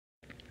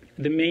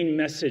the main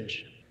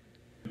message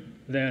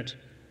that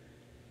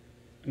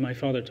my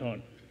father taught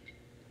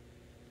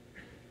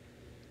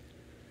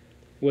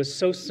was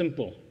so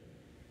simple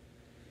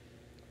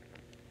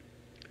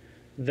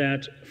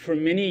that for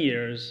many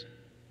years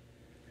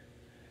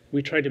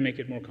we tried to make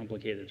it more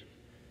complicated.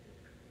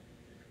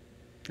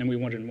 And we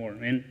wanted more.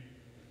 And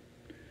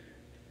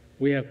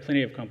we have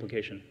plenty of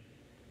complication.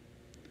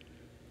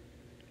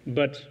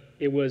 But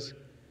it was,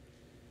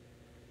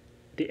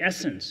 the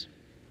essence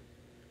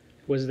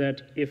was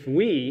that if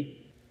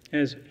we,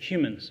 as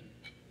humans,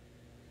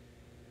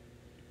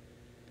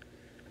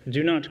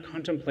 do not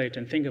contemplate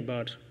and think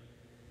about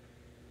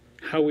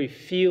how we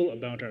feel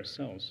about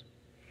ourselves,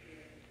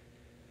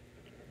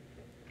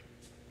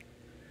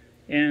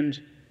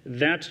 and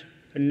that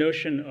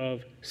notion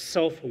of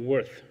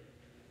self-worth,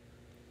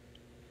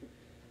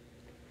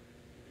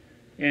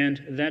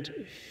 and that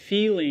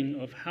feeling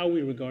of how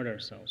we regard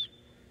ourselves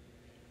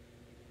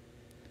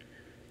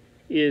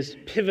is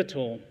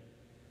pivotal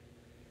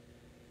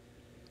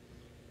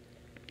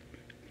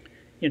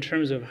in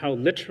terms of how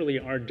literally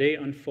our day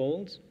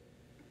unfolds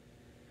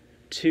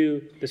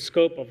to the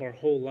scope of our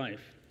whole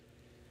life.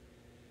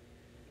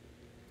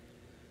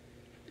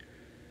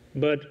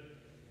 But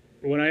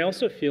what I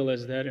also feel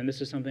is that, and this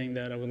is something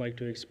that I would like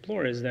to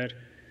explore, is that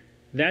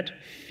that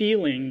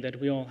feeling that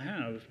we all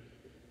have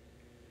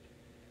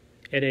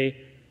at a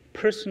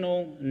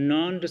personal,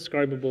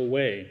 non-describable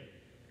way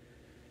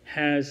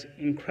has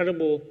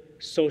incredible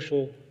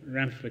social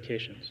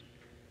ramifications.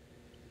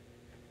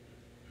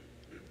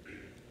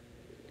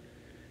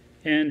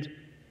 And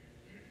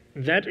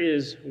that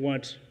is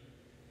what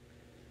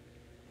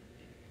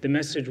the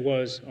message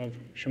was of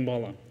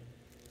Shambhala.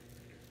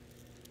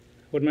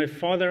 What my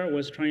father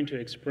was trying to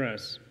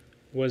express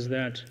was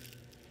that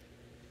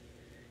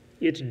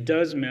it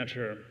does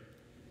matter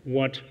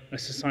what a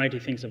society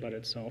thinks about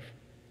itself.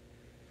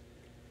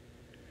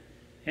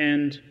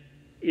 And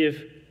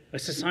if a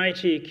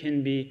society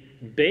can be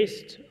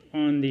based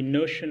on the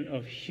notion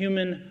of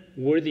human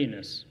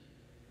worthiness,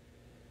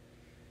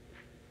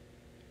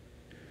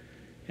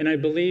 and I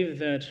believe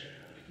that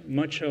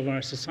much of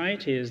our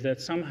society is that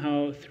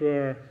somehow through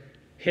our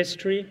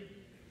history,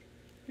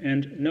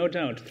 and no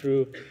doubt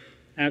through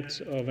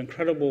acts of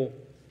incredible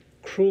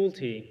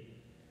cruelty,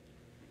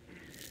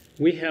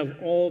 we have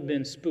all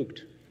been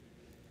spooked.